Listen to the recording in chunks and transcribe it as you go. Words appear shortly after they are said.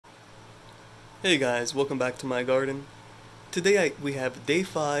Hey guys, welcome back to my garden. Today we have day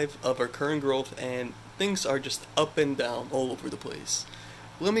 5 of our current growth and things are just up and down all over the place.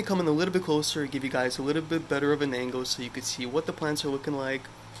 Let me come in a little bit closer, give you guys a little bit better of an angle so you can see what the plants are looking like.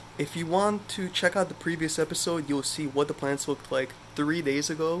 If you want to check out the previous episode, you'll see what the plants looked like 3 days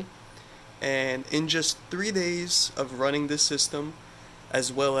ago. And in just 3 days of running this system,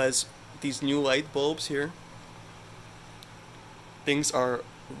 as well as these new light bulbs here, things are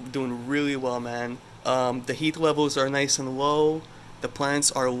doing really well, man. The heat levels are nice and low. The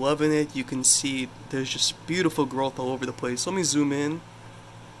plants are loving it. You can see there's just beautiful growth all over the place. Let me zoom in.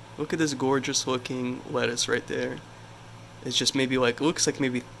 Look at this gorgeous looking lettuce right there. It's just maybe like, looks like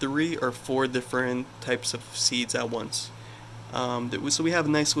maybe 3 or 4 different types of seeds at once. So we have a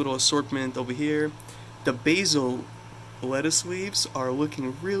nice little assortment over here. The basil lettuce leaves are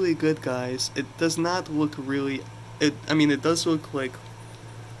looking really good, guys. It does not look really, it does look like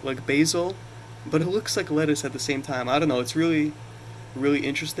basil, but it looks like lettuce at the same time. I don't know, it's really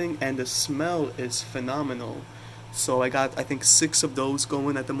interesting, and the smell is phenomenal. So I got, I think, 6 of those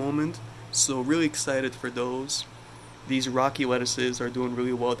going at the moment, so really excited for those. These rocky lettuces are doing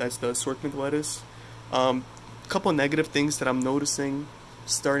really well. That's the assortment lettuce. Couple negative things that I'm noticing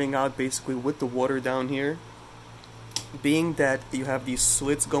starting out basically with the water down here, being that you have these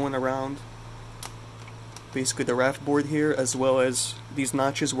slits going around basically the raft board here, as well as these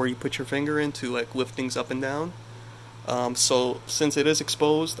notches where you put your finger in to like lift things up and down. So since it is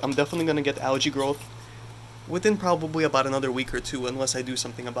exposed, I'm definitely going to get algae growth within probably about another week or 2 unless I do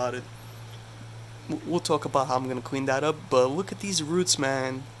something about it. We'll talk about how I'm going to clean that up, but look at these roots,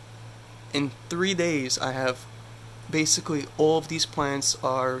 man. In 3 days I have basically all of these plants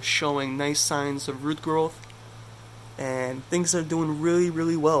are showing nice signs of root growth, and things are doing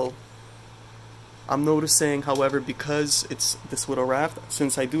really well. I'm noticing, however, because it's this little raft,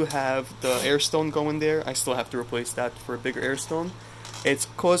 since I do have the air stone going there, I still have to replace that for a bigger air stone. It's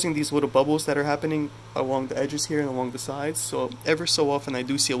causing these little bubbles that are happening along the edges here and along the sides. So ever so often I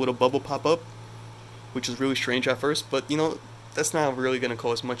do see a little bubble pop up, which is really strange at first, but you know, that's not really going to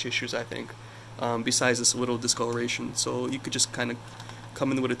cause much issues, I think, besides this little discoloration. So you could just kind of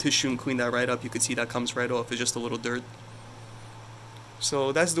come in with a tissue and clean that right up. You could see that comes right off. It's just a little dirt.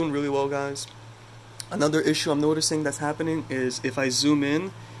 So that's doing really well, guys. Another issue I'm noticing that's happening is if I zoom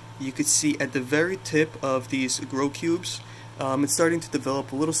in, you could see at the very tip of these grow cubes, it's starting to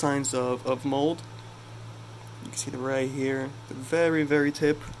develop little signs of mold. You can see it right here, the very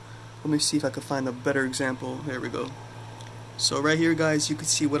tip. Let me see if I can find a better example. There we go. So right here, guys, you can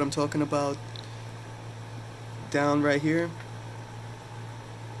see what I'm talking about. Down right here,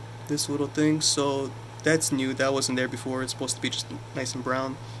 this little thing. So that's new. That wasn't there before. It's supposed to be just nice and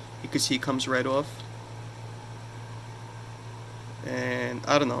brown. You can see it comes right off. And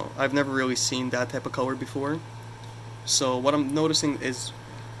I don't know, I've never really seen that type of color before. So what I'm noticing is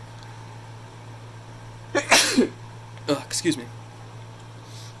excuse me,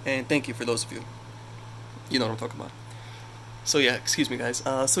 and thank you for those of you, you know what I'm talking about. So yeah, excuse me, guys.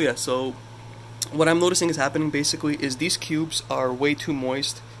 So what I'm noticing is happening basically is these cubes are way too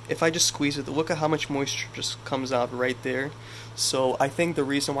moist. If I just squeeze it, look at how much moisture just comes out right there. So I think the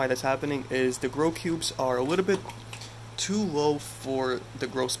reason why that's happening is the grow cubes are a little bit too low for the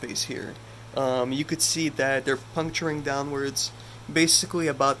grow space here. You could see that they're puncturing downwards basically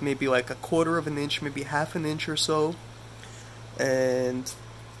about maybe like a quarter of an inch, maybe half an inch or so, and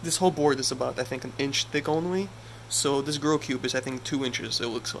this whole board is about, I think, an inch thick only. So this grow cube is, I think, 2 inches, it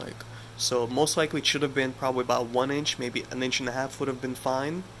looks like. So most likely it should have been probably about 1 inch, maybe an inch and a half would have been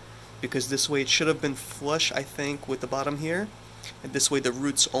fine, because this way it should have been flush, I think, with the bottom here. And this way the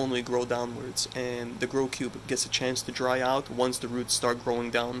roots only grow downwards, and the grow cube gets a chance to dry out once the roots start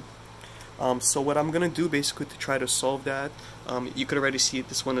growing down. So what I'm going to do basically to try to solve that, you could already see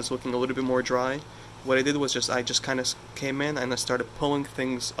this one is looking a little bit more dry. What I did was I just kind of came in and I started pulling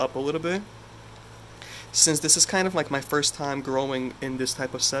things up a little bit. Since this is kind of like my first time growing in this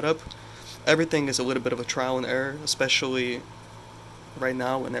type of setup, everything is a little bit of a trial and error, especially right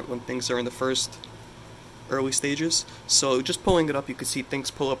now when things are in the first early stages. So just pulling it up, you can see things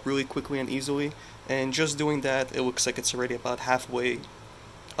pull up really quickly and easily, and just doing that, it looks like it's already about halfway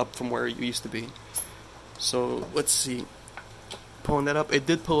up from where you used to be. So let's see, pulling that up, it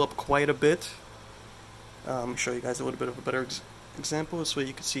did pull up quite a bit. Show you guys a little bit of a better example, this way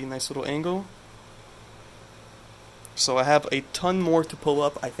you can see a nice little angle. So I have a ton more to pull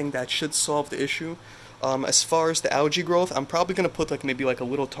up. I think that should solve the issue. As far as the algae growth, I'm probably going to put like maybe like a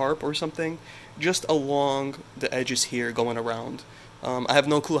little tarp or something just along the edges here going around. I have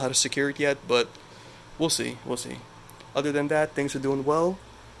no clue how to secure it yet, but we'll see. Other than that, things are doing well.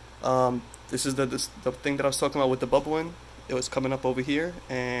 This is the thing that I was talking about with the bubbling. It was coming up over here,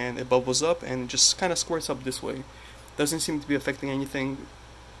 and it bubbles up, and just kind of squirts up this way. Doesn't seem to be affecting anything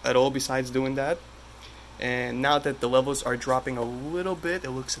at all besides doing that. And now that the levels are dropping a little bit,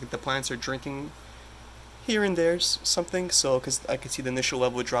 it looks like the plants are drinking here and there something. So, because I could see the initial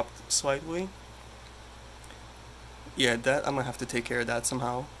level dropped slightly. Yeah, that I'm gonna have to take care of that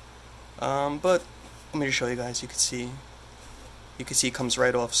somehow. But let me just show you guys. You can see it comes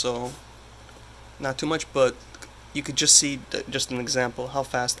right off. So not too much, but you could just see just an example how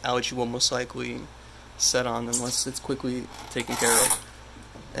fast algae will most likely set on unless it's quickly taken care of.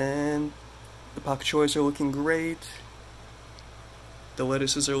 And the pak choys are looking great. The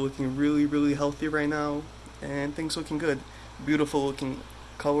lettuces are looking really, really healthy right now, and things looking good. Beautiful looking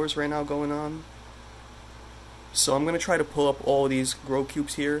colors right now going on. So I'm gonna try to pull up all these grow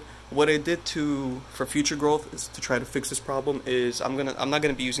cubes here. What I did for future growth is to try to fix this problem is I'm not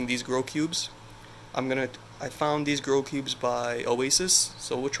gonna be using these grow cubes. I found these grow cubes by Oasis,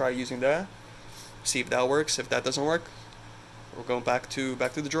 so we'll try using that. See if that works. If that doesn't work, we're going back to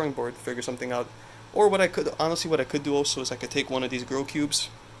the drawing board, figure something out. Or what I could do also is I could take one of these grow cubes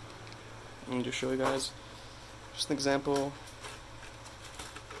and just show you guys just an example.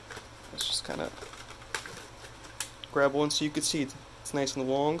 Let's just kind of grab one so you could see it's nice and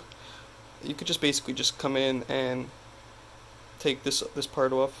long. You could just basically just come in and take this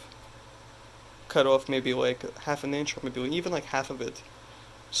part off, cut off maybe like half an inch or maybe even like half of it.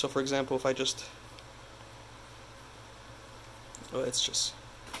 So for example, if I just let's just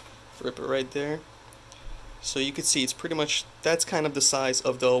rip it right there. So you can see it's pretty much, that's kind of the size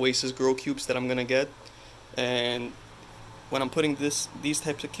of the Oasis grow cubes that I'm gonna get. And when I'm putting these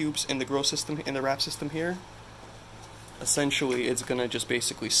types of cubes in the grow system, in the wrap system here, essentially it's gonna just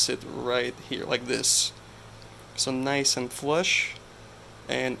basically sit right here like this. So nice and flush,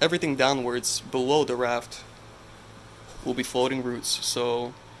 and everything downwards below the raft will be floating roots.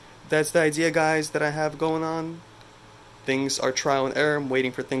 So that's the idea, guys, that I have going on. Things are trial and error. I'm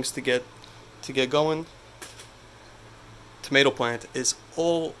waiting for things to get going. Tomato plant is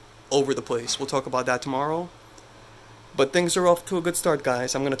all over the place. We'll talk about that tomorrow. But things are off to a good start,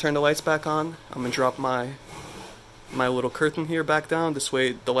 guys. I'm gonna turn the lights back on. I'm gonna drop my little curtain here back down. This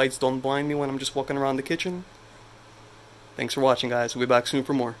way the lights don't blind me when I'm just walking around the kitchen. Thanks for watching, guys. We'll be back soon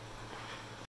for more.